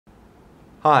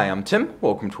Hi, I'm Tim.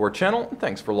 Welcome to our channel, and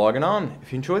thanks for logging on.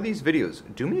 If you enjoy these videos,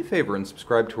 do me a favor and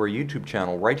subscribe to our YouTube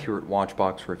channel right here at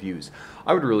Watchbox Reviews.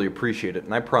 I would really appreciate it,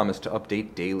 and I promise to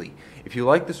update daily. If you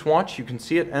like this watch, you can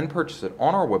see it and purchase it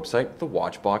on our website,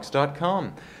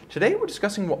 thewatchbox.com. Today we're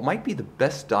discussing what might be the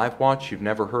best dive watch you've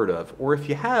never heard of, or if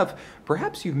you have,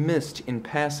 perhaps you've missed in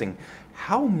passing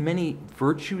how many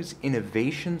virtues,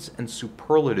 innovations, and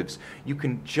superlatives you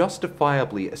can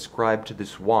justifiably ascribe to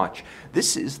this watch.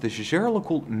 This is the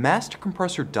Jaeger-LeCoultre Master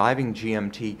Compressor Diving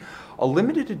GMT, a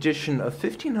limited edition of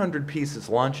 1,500 pieces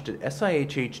launched at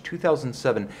SIHH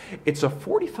 2007. It's a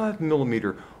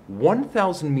 45mm,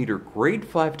 1,000 meter grade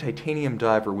 5 titanium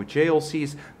diver with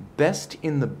JLC's best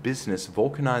in the business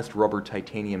vulcanized rubber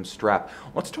titanium strap.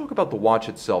 Let's talk about the watch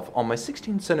itself. On my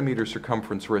 16cm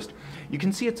circumference wrist, you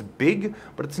can see it's big,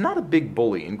 but it's not a big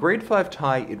bully. In grade 5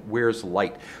 tie, it wears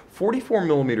light.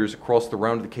 44mm across the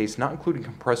round of the case, not including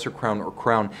compressor crown or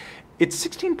crown. It's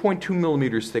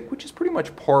 16.2mm thick, which is pretty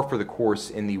much par for the course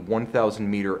in the 1,000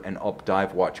 meter and up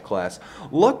dive watch class.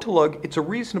 Lug-to-lug, it's a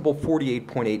reasonable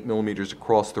 48.8mm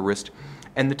across the wrist,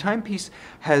 and the timepiece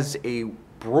has a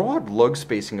broad lug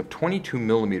spacing of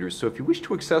 22mm, so if you wish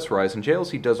to accessorize, and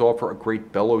JLC does offer a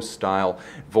great bellows style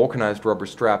vulcanized rubber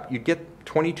strap, you'd get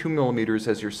 22mm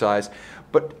as your size,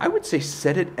 but I would say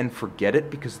set it and forget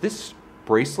it, because this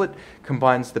bracelet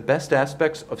combines the best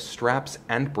aspects of straps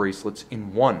and bracelets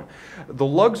in one. The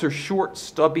lugs are short,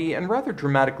 stubby, and rather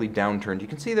dramatically downturned. You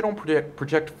can see they don't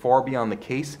project far beyond the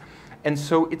case, and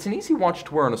so it's an easy watch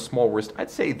to wear on a small wrist.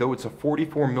 I'd say, though it's a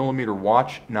 44mm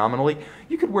watch nominally,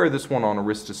 you could wear this one on a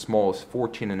wrist as small as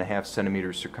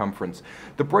 14.5cm circumference.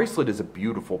 The bracelet is a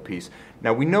beautiful piece.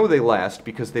 Now, we know they last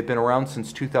because they've been around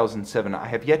since 2007. I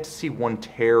have yet to see one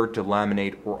tear,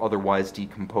 delaminate, or otherwise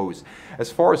decompose.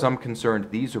 As far as I'm concerned,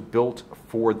 these are built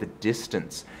for the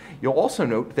distance. You'll also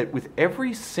note that with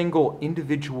every single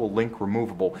individual link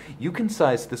removable, you can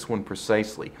size this one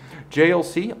precisely.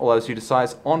 JLC allows you to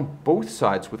size on both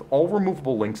sides with all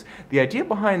removable links. The idea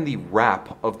behind the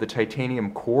wrap of the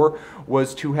titanium core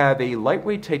was to have a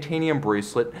lightweight titanium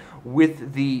bracelet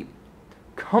with the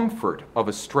comfort of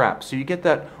a strap, so you get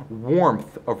that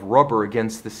warmth of rubber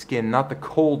against the skin, not the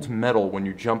cold metal when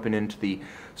you're jumping into the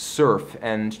surf,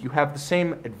 and you have the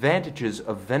same advantages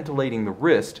of ventilating the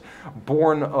wrist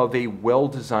born of a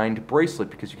well-designed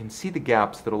bracelet, because you can see the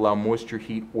gaps that allow moisture,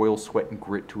 heat, oil, sweat, and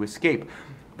grit to escape.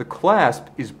 The clasp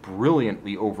is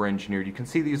brilliantly over-engineered. You can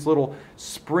see these little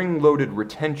spring-loaded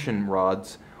retention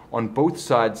rods on both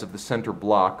sides of the center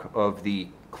block of the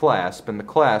clasp, and the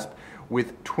clasp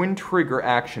with twin trigger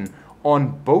action on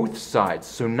both sides.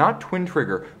 So not twin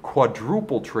trigger,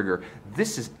 quadruple trigger.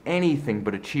 This is anything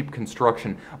but a cheap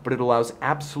construction, but it allows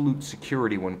absolute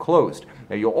security when closed.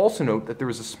 Now, you'll also note that there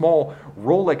is a small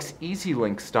Rolex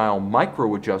EasyLink style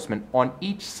micro adjustment on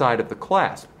each side of the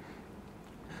clasp.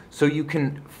 So you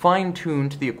can fine-tune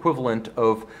to the equivalent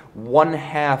of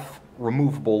 1/2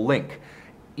 removable link.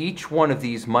 Each one of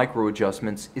these micro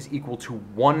adjustments is equal to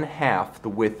 1/2 the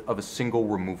width of a single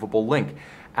removable link.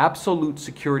 Absolute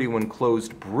security when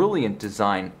closed, brilliant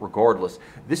design regardless.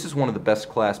 This is one of the best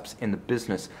clasps in the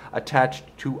business, attached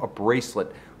to a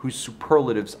bracelet whose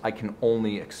superlatives I can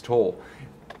only extol.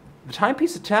 The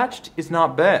timepiece attached is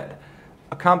not bad.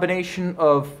 A combination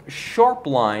of sharp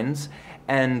lines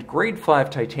and grade 5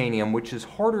 titanium, which is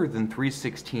harder than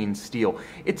 316 steel.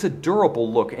 It's a durable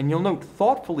look, and you'll note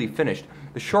thoughtfully finished.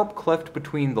 The sharp cleft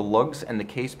between the lugs and the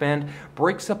caseband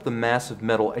breaks up the mass of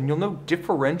metal, and you'll note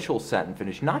differential satin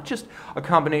finish, not just a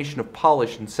combination of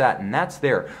polish and satin, that's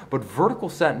there, but vertical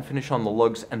satin finish on the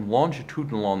lugs and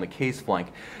longitudinal on the case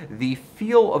flank. The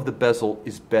feel of the bezel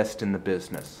is best in the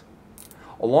business.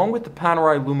 Along with the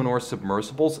Panerai Luminor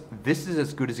submersibles, this is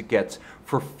as good as it gets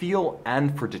for feel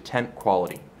and for detent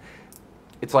quality.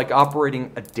 It's like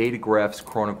operating a Datagraph's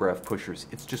chronograph pushers.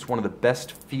 It's just one of the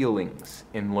best feelings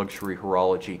in luxury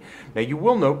horology. Now, you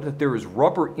will note that there is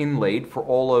rubber inlaid for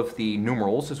all of the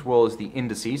numerals as well as the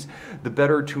indices. The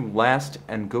better to last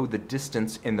and go the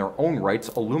distance in their own rights.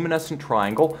 A luminescent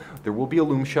triangle. There will be a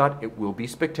lume shot. It will be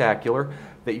spectacular.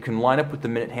 That you can line up with the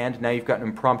minute hand. Now you've got an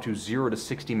impromptu 0 to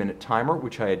 60 minute timer,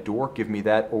 which I adore. Give me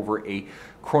that over a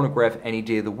chronograph any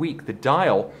day of the week. The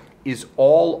dial is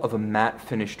all of a matte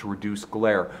finish to reduce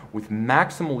glare with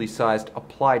maximally sized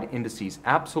applied indices.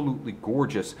 Absolutely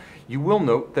gorgeous. You will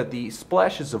note that the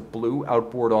splashes of blue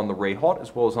outboard on the Rayhaut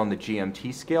as well as on the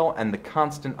GMT scale and the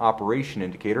constant operation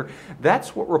indicator,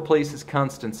 that's what replaces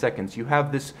constant seconds. You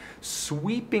have this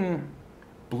sweeping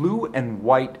blue and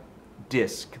white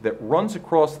disc that runs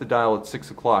across the dial at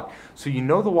 6 o'clock, so you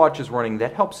know the watch is running.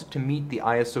 That helps it to meet the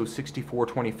ISO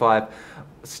 6425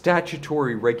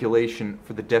 statutory regulation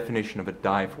for the definition of a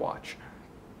dive watch.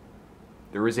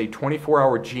 There is a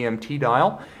 24-hour GMT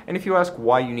dial, and if you ask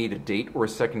why you need a date or a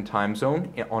second time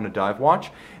zone on a dive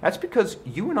watch, that's because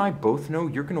you and I both know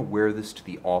you're going to wear this to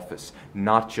the office,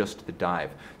 not just the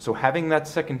dive. So having that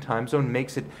second time zone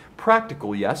makes it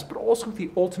practical, yes, but also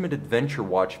the ultimate adventure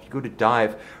watch. If you go to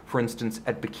dive, for instance,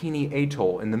 at Bikini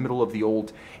Atoll in the middle of the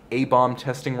old A-bomb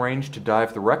testing range to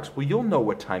dive the wrecks, well, you'll know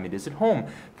what time it is at home,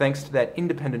 thanks to that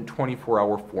independent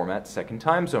 24-hour format second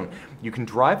time zone. You can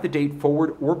drive the date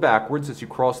forward or backwards as you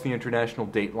cross the international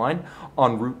date line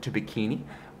en route to Bikini.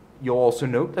 You'll also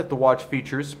note that the watch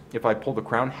features, if I pull the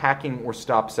crown, hacking or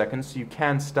stop seconds, so you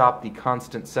can stop the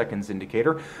constant seconds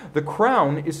indicator. The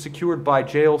crown is secured by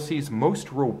JLC's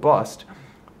most robust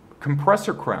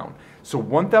compressor crown. So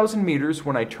 1,000 meters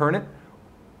when I turn it,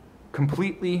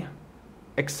 completely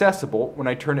accessible when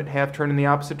I turn it half turn in the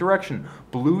opposite direction.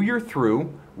 Blue you're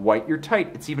through, white you're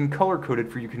tight. It's even color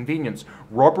coded for your convenience.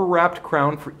 Rubber wrapped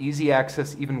crown for easy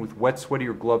access even with wet, sweaty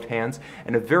or gloved hands,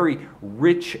 and a very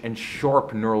rich and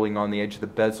sharp knurling on the edge of the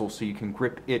bezel so you can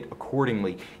grip it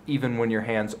accordingly even when your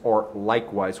hands are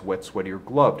likewise wet, sweaty or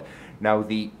gloved. Now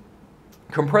the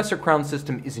compressor crown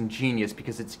system is ingenious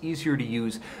because it's easier to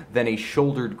use than a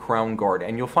shouldered crown guard,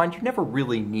 and you'll find you never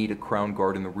really need a crown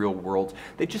guard in the real world.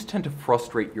 They just tend to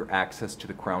frustrate your access to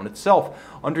the crown itself.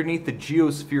 Underneath the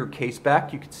geosphere case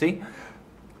back, you can see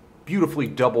beautifully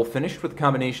double finished with a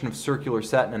combination of circular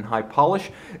satin and high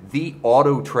polish. The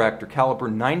auto tractor caliber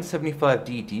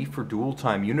 975DD for dual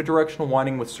time unidirectional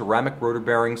winding with ceramic rotor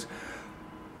bearings,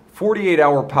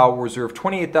 48-hour power reserve,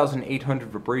 28,800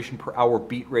 vibration per hour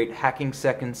beat rate, hacking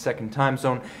seconds, second time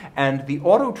zone, and the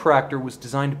auto tractor was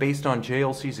designed based on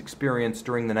JLC's experience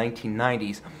during the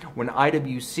 1990s when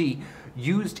IWC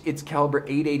used its caliber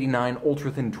 889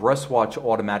 ultra-thin dress watch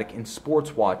automatic in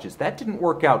sports watches. That didn't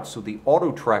work out, so the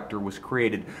auto tractor was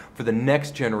created for the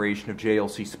next generation of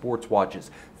JLC sports watches.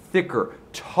 Thicker,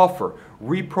 tougher,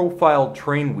 reprofiled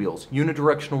train wheels,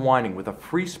 unidirectional winding with a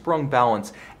free-sprung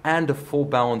balance and a full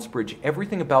balance bridge.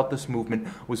 Everything about this movement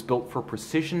was built for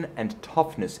precision and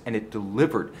toughness, and it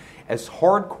delivered. As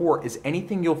hardcore as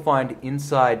anything you'll find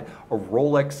inside a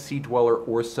Rolex Sea Dweller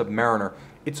or Submariner,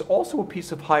 it's also a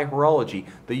piece of high horology,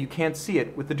 though you can't see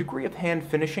it, with a degree of hand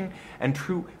finishing and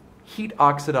true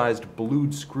heat-oxidized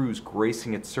blued screws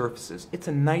gracing its surfaces. It's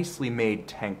a nicely made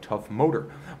tank-tough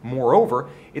motor. Moreover,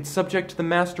 it's subject to the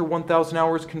Master 1000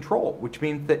 Hours control, which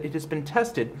means that it has been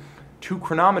tested to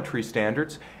chronometry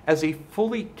standards as a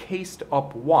fully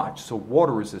cased-up watch, so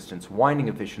water resistance, winding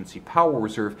efficiency, power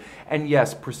reserve, and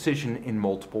yes, precision in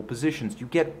multiple positions. You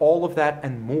get all of that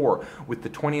and more with the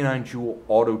 29-jewel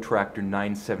Auto Tractor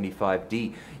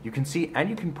 975D. You can see and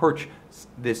you can purchase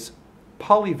this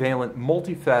polyvalent,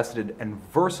 multifaceted, and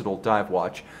versatile dive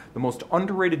watch, the most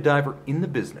underrated diver in the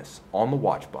business, on the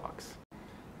watch box.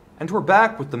 And we're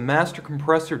back with the Master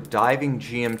Compressor Diving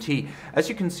GMT. As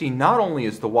you can see, not only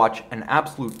is the watch an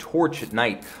absolute torch at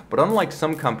night, but unlike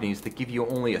some companies that give you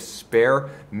only a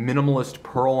spare, minimalist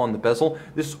pearl on the bezel,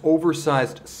 this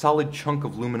oversized, solid chunk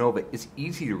of luminova is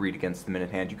easy to read against the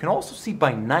minute hand. You can also see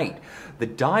by night the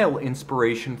dial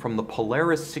inspiration from the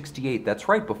Polaris 68. That's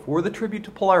right, before the tribute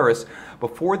to Polaris,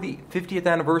 before the 50th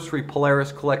anniversary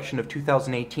Polaris collection of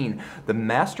 2018, the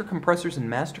Master Compressors and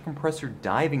Master Compressor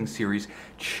Diving series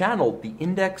channeled the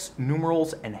index,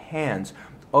 numerals, and hands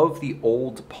of the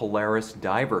old Polaris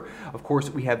diver. Of course,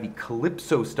 we have the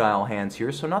Calypso-style hands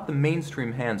here, so not the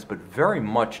mainstream hands, but very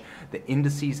much the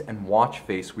indices and watch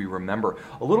face we remember.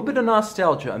 A little bit of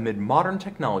nostalgia amid modern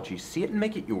technology. See it and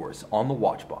make it yours on the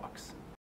watch box.